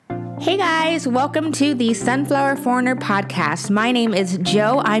Hey guys, welcome to the Sunflower Foreigner podcast. My name is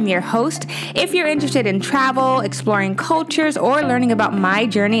Joe. I'm your host. If you're interested in travel, exploring cultures, or learning about my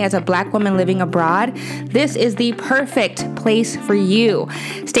journey as a Black woman living abroad, this is the perfect place for you.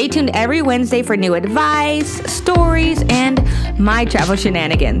 Stay tuned every Wednesday for new advice, stories, and my travel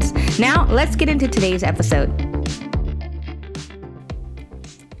shenanigans. Now, let's get into today's episode.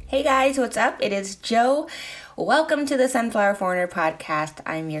 Hey guys, what's up? It is Joe. Welcome to the Sunflower Foreigner podcast.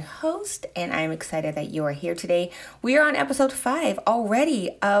 I'm your host, and I'm excited that you are here today. We are on episode 5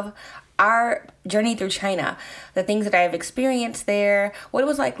 already of our journey through China, the things that I've experienced there, what it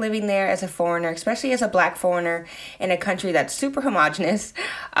was like living there as a foreigner, especially as a Black foreigner in a country that's super homogenous.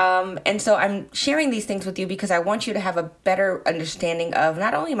 And so I'm sharing these things with you because I want you to have a better understanding of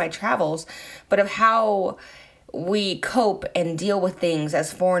not only my travels, but of how we cope and deal with things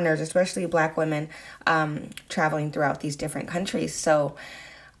as foreigners, especially Black women, traveling throughout these different countries. So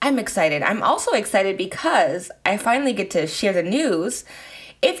I'm excited. I'm also excited because I finally get to share the news.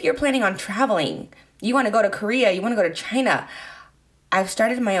 If you're planning on traveling, you want to go to Korea, you want to go to China, I've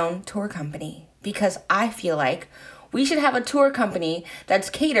started my own tour company because I feel like we should have a tour company that's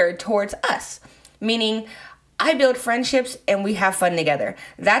catered towards us, meaning I build friendships and we have fun together.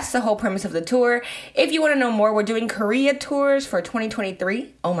 That's the whole premise of the tour. If you want to know more, we're doing Korea tours for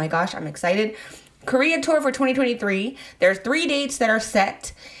 2023. Oh my gosh, I'm excited. Korea tour for 2023. There's 3 dates that are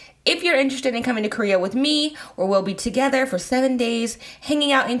set. If you're interested in coming to Korea with me, or we'll be together for 7 days,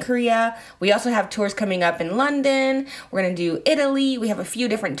 hanging out in Korea. We also have tours coming up in London. We're going to do Italy. We have a few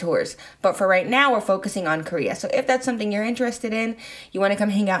different tours. But for right now, we're focusing on Korea. So if that's something you're interested in, you want to come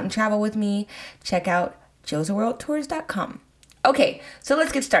hang out and travel with me, check out joseworldtours.com. Okay, so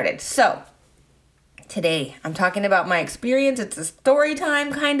let's get started. So today I'm talking about my experience. It's a story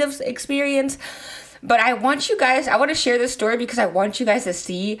time kind of experience, but I want to share this story because I want you guys to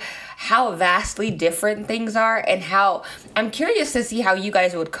see how vastly different things are and how I'm curious to see how you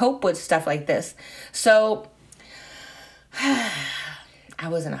guys would cope with stuff like this. So I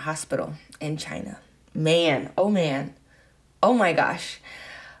was in a hospital in China. Man, oh my gosh.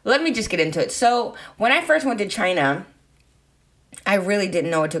 Let me just get into it. So when I first went to China, I really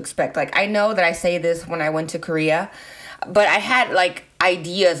didn't know what to expect. Like, I know that I say this when I went to Korea, but I had like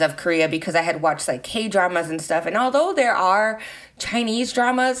ideas of Korea because I had watched like K-dramas and stuff. And although there are Chinese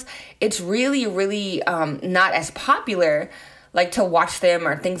dramas, it's really, really not as popular like to watch them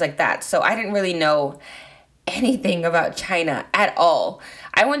or things like that. So I didn't really know anything about China at all.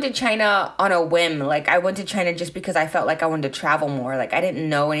 I went to China on a whim. Like, I went to China just because I felt like I wanted to travel more. Like, I didn't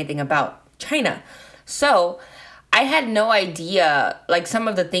know anything about China. So I had no idea, like, some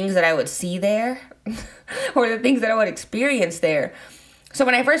of the things that I would see there or the things that I would experience there. So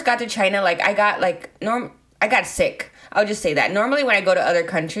when I first got to China, like, I got sick. I'll just say that. Normally when I go to other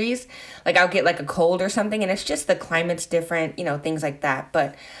countries, like, I'll get like a cold or something, and it's just the climate's different, you know, things like that.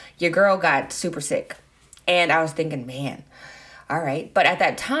 But your girl got super sick. And I was thinking, man, all right. But at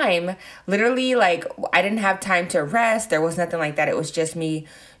that time, literally, like, I didn't have time to rest. There was nothing like that. It was just me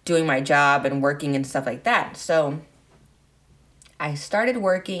doing my job and working and stuff like that. So I started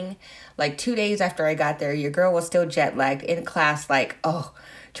working like 2 days after I got there. Your girl was still jet lagged in class, like,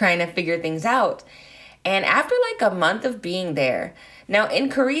 trying to figure things out. And after like a month of being there, now in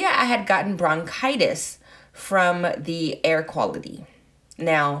Korea, I had gotten bronchitis from the air quality.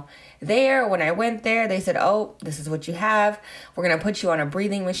 Now, when I went there, they said, oh, this is what you have. We're going to put you on a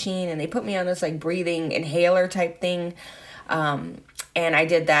breathing machine. And they put me on this like breathing inhaler type thing. And I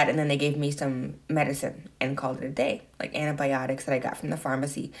did that. And then they gave me some medicine and called it a day, like antibiotics that I got from the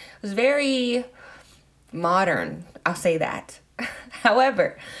pharmacy. It was very modern. I'll say that.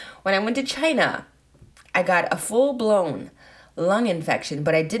 However, when I went to China, I got a full-blown lung infection,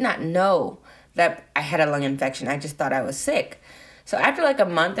 but I did not know that I had a lung infection. I just thought I was sick. So after like a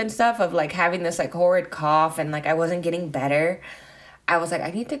month and stuff of like having this like horrid cough and like I wasn't getting better, I was like, I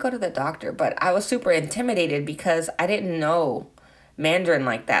need to go to the doctor. But I was super intimidated because I didn't know Mandarin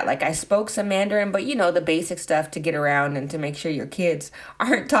like that. Like, I spoke some Mandarin, but you know, the basic stuff to get around and to make sure your kids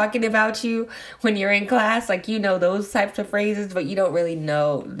aren't talking about you when you're in class. Like, you know, those types of phrases, but you don't really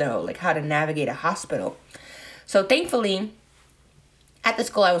know like how to navigate a hospital. So thankfully, at the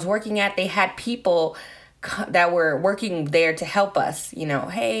school I was working at, they had people that were working there to help us, you know,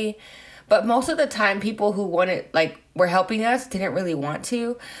 hey. But most of the time, people who were helping us didn't really want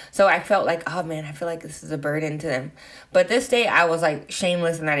to. So I felt like, oh man, I feel like this is a burden to them. But this day I was like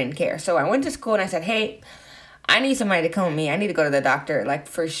shameless and I didn't care. So I went to school and I said, hey, I need somebody to come with me. I need to go to the doctor. Like,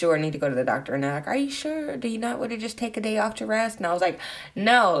 for sure, I need to go to the doctor. And they're like, are you sure? Do you not want to just take a day off to rest? And I was like,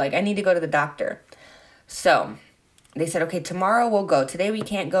 no, like, I need to go to the doctor. So they said, okay, tomorrow we'll go. Today we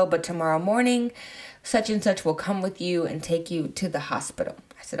can't go, but tomorrow morning, such and such will come with you and take you to the hospital.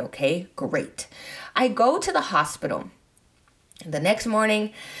 I said, okay, great. I go to the hospital. The next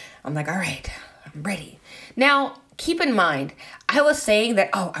morning, I'm like, all right, I'm ready. Now, keep in mind, I was saying that,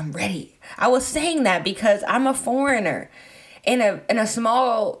 oh, I'm ready. I was saying that because I'm a foreigner in a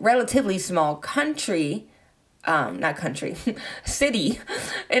small, relatively small country, city,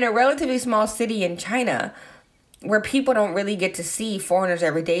 in a relatively small city in China where people don't really get to see foreigners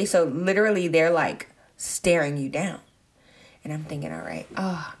every day. So literally they're like staring you down. And I'm thinking, all right,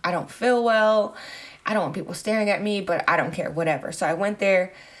 oh, I don't feel well. I don't want people staring at me, but I don't care, whatever. So I went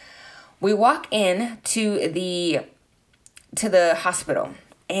there. We walk in to the hospital,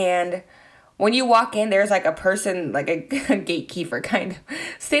 and when you walk in, there's like a person, like a gatekeeper kind of,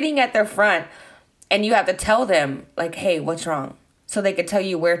 sitting at the front, and you have to tell them like, hey, what's wrong? So they could tell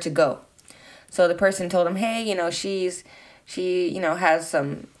you where to go. So the person told him, hey, she has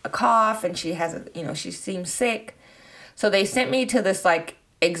a cough, and she seems sick. So they sent me to this like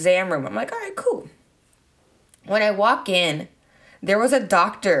exam room. I'm like, all right, cool. When I walk in, there was a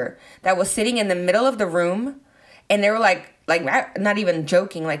doctor that was sitting in the middle of the room, and there were like not even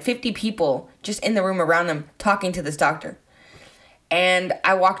joking, like 50 people just in the room around them talking to this doctor. And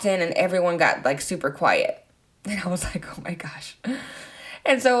I walked in and everyone got like super quiet. And I was like, oh my gosh.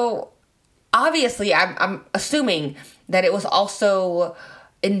 And so obviously I'm assuming that it was also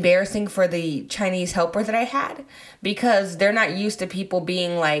embarrassing for the Chinese helper that I had, because they're not used to people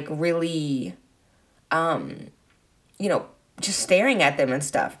being like really, just staring at them and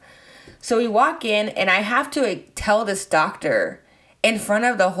stuff. So we walk in, and I have to tell this doctor in front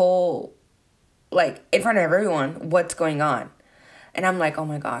of in front of everyone what's going on. And I'm like, oh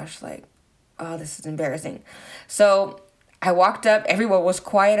my gosh, like, oh, this is embarrassing. So I walked up, everyone was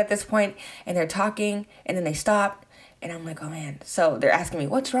quiet at this point, and they're talking, and then they stopped, and I'm like, oh man. So they're asking me,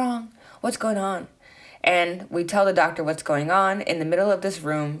 what's wrong? What's going on? And we tell the doctor what's going on in the middle of this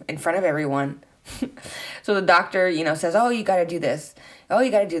room in front of everyone. So the doctor, says, oh, you got to do this. Oh,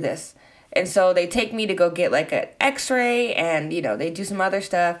 you got to do this. And so they take me to go get like an x-ray, and, they do some other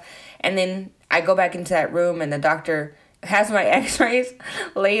stuff. And then I go back into that room, and the doctor has my x-rays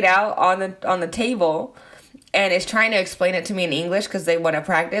laid out on the table, and is trying to explain it to me in English because they want to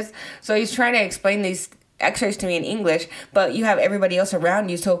practice. So he's trying to explain these x-rays to me in English, but you have everybody else around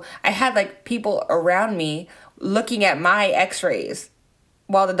you. So I had like people around me looking at my x-rays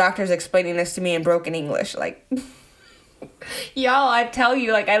while the doctor's explaining this to me in broken English. Like, y'all, I tell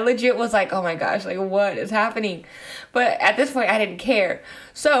you, like, I legit was like, oh my gosh, like, what is happening? But at this point, I didn't care.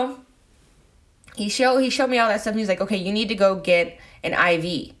 So he showed me all that stuff, and he's like, okay, you need to go get an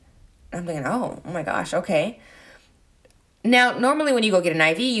IV. I'm thinking, oh my gosh, okay. Now, normally when you go get an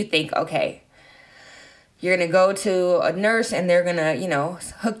IV, you think, okay, you're going to go to a nurse, and they're going to,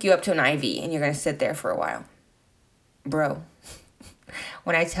 hook you up to an IV, and you're going to sit there for a while. Bro,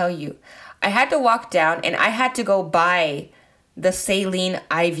 when I tell you, I had to walk down, and I had to go buy the saline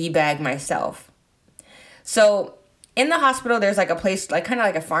IV bag myself. So in the hospital, there's like a place, like kind of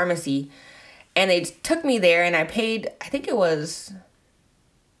like a pharmacy, and they took me there, and I paid, I think it was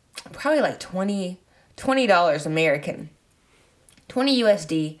probably like $20 American, 20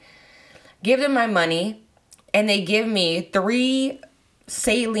 USD, give them my money, and they give me 3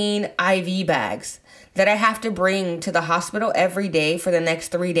 saline IV bags that I have to bring to the hospital every day for the next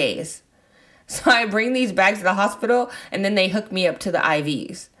 3 days. So I bring these bags to the hospital, and then they hook me up to the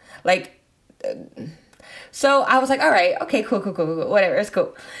IVs. So I was like, all right, okay, cool, whatever, it's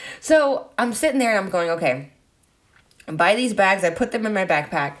cool. So I'm sitting there, and I'm going, okay, I buy these bags, I put them in my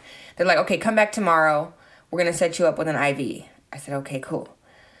backpack. They're like, okay, come back tomorrow. We're going to set you up with an IV. I said, okay, cool.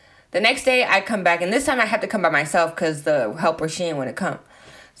 The next day I come back, and this time I had to come by myself because the helper, she didn't want to come.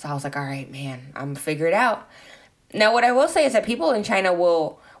 So I was like, all right, man, I'm going to figure it out. Now, what I will say is that people in China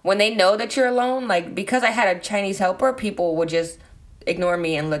will, when they know that you're alone, like, because I had a Chinese helper, people would just ignore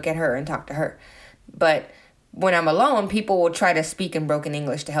me and look at her and talk to her. But when I'm alone, people will try to speak in broken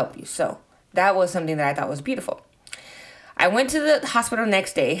English to help you. So that was something that I thought was beautiful. I went to the hospital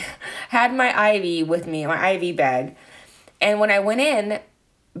next day, had my IV with me, my IV bag. And when I went in,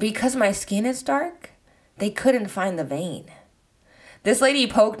 because my skin is dark, they couldn't find the vein. This lady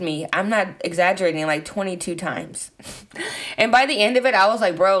poked me, I'm not exaggerating, like 22 times. And by the end of it, I was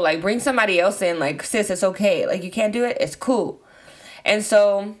like, bro, like, bring somebody else in. Like, sis, it's okay. Like, you can't do it. It's cool. And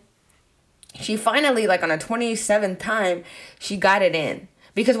so she finally, like, on a 27th time, she got it in.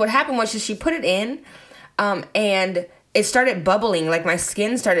 Because what happened was she put it in, and it started bubbling. Like, my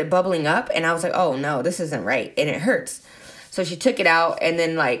skin started bubbling up. And I was like, oh, no, this isn't right. And it hurts. So she took it out and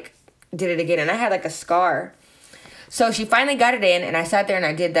then, like, did it again. And I had, like, a scar. So she finally got it in, and I sat there and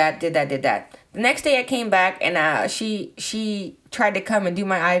I did that. The next day I came back, and she tried to come and do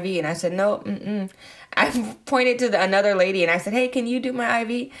my IV, and I said, no, I pointed to another lady, and I said, hey, can you do my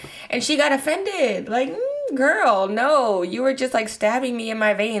IV? And she got offended. Like, girl, no, you were just like stabbing me in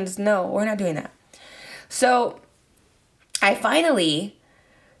my veins. No, we're not doing that. So I finally,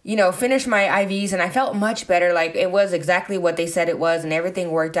 finished my IVs, and I felt much better. Like, it was exactly what they said it was, and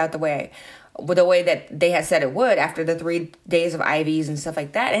everything worked out the way that they had said it would after the 3 days of IVs and stuff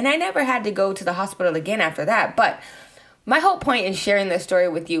like that. And I never had to go to the hospital again after that. But my whole point in sharing this story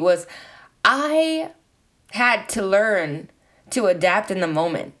with you was I had to learn to adapt in the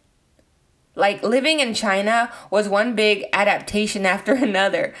moment. Like, living in China was one big adaptation after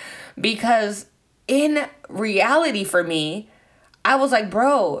another, because in reality for me, I was like,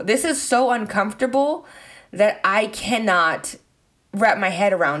 bro, this is so uncomfortable that I cannot wrap my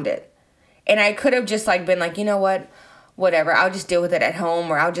head around it. And I could have just like been like, you know what, whatever, I'll just deal with it at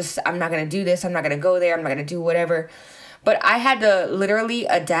home, or I'm not going to do this. I'm not going to go there. I'm not going to do whatever. But I had to literally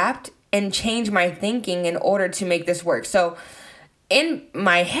adapt and change my thinking in order to make this work. So in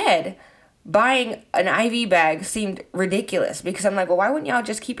my head, buying an IV bag seemed ridiculous, because I'm like, well, why wouldn't y'all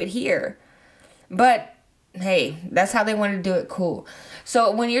just keep it here? But hey, that's how they want to do it. Cool.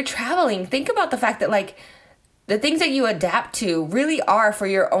 So when you're traveling, think about the fact that like the things that you adapt to really are for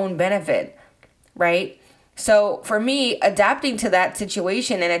your own benefit, right? So for me, adapting to that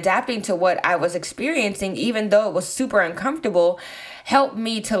situation and adapting to what I was experiencing, even though it was super uncomfortable, helped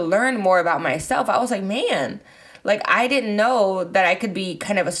me to learn more about myself. I was like, man, like, I didn't know that I could be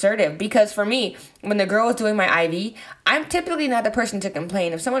kind of assertive, because for me, when the girl was doing my IV, I'm typically not the person to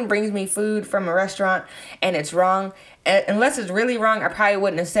complain. If someone brings me food from a restaurant and it's wrong, unless it's really wrong, I probably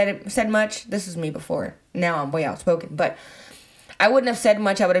wouldn't have said much. This is me before. Now I'm way outspoken, but I wouldn't have said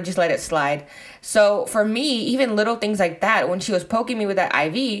much. I would have just let it slide. So for me, even little things like that, when she was poking me with that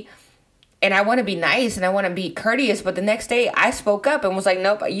IV, and I want to be nice and I want to be courteous, but the next day I spoke up and was like,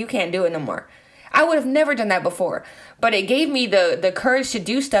 nope, you can't do it no more. I would have never done that before, but it gave me the courage to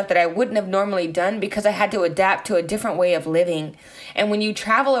do stuff that I wouldn't have normally done, because I had to adapt to a different way of living. And when you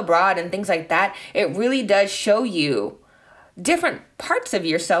travel abroad and things like that, it really does show you different parts of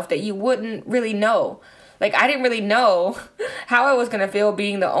yourself that you wouldn't really know. Like, I didn't really know how I was going to feel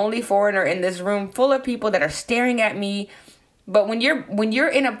being the only foreigner in this room full of people that are staring at me. But when you're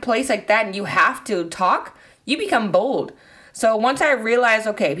in a place like that and you have to talk, you become bold. So once I realized,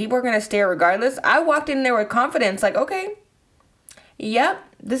 okay, people are going to stare regardless, I walked in there with confidence, like, okay, yep,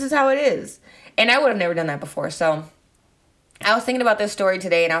 this is how it is. And I would have never done that before. So I was thinking about this story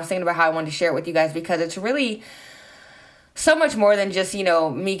today, and I was thinking about how I wanted to share it with you guys, because it's really so much more than just,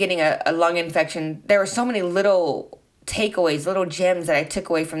 me getting a lung infection. There were so many little takeaways, little gems that I took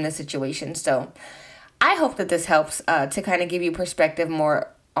away from this situation. So I hope that this helps to kind of give you perspective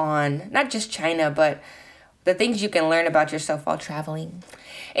more on not just China, but the things you can learn about yourself while traveling.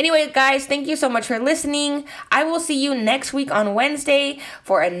 Anyway, guys, thank you so much for listening. I will see you next week on Wednesday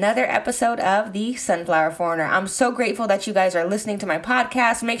for another episode of The Sunflower Foreigner. I'm so grateful that you guys are listening to my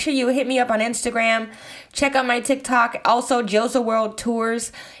podcast. Make sure you hit me up on Instagram. Check out my TikTok. Also, Josa World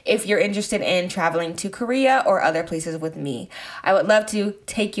Tours if you're interested in traveling to Korea or other places with me. I would love to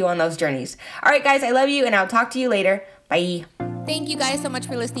take you on those journeys. All right, guys, I love you, and I'll talk to you later. Bye. Thank you guys so much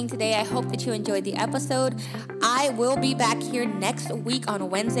for listening today. I hope that you enjoyed the episode. I will be back here next week on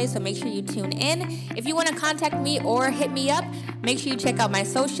Wednesday, so make sure you tune in. If you want to contact me or hit me up, make sure you check out my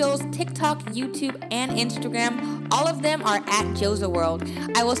socials, TikTok, YouTube, and Instagram. All of them are at Josa World.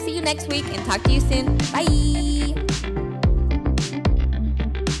 I will see you next week and talk to you soon. Bye.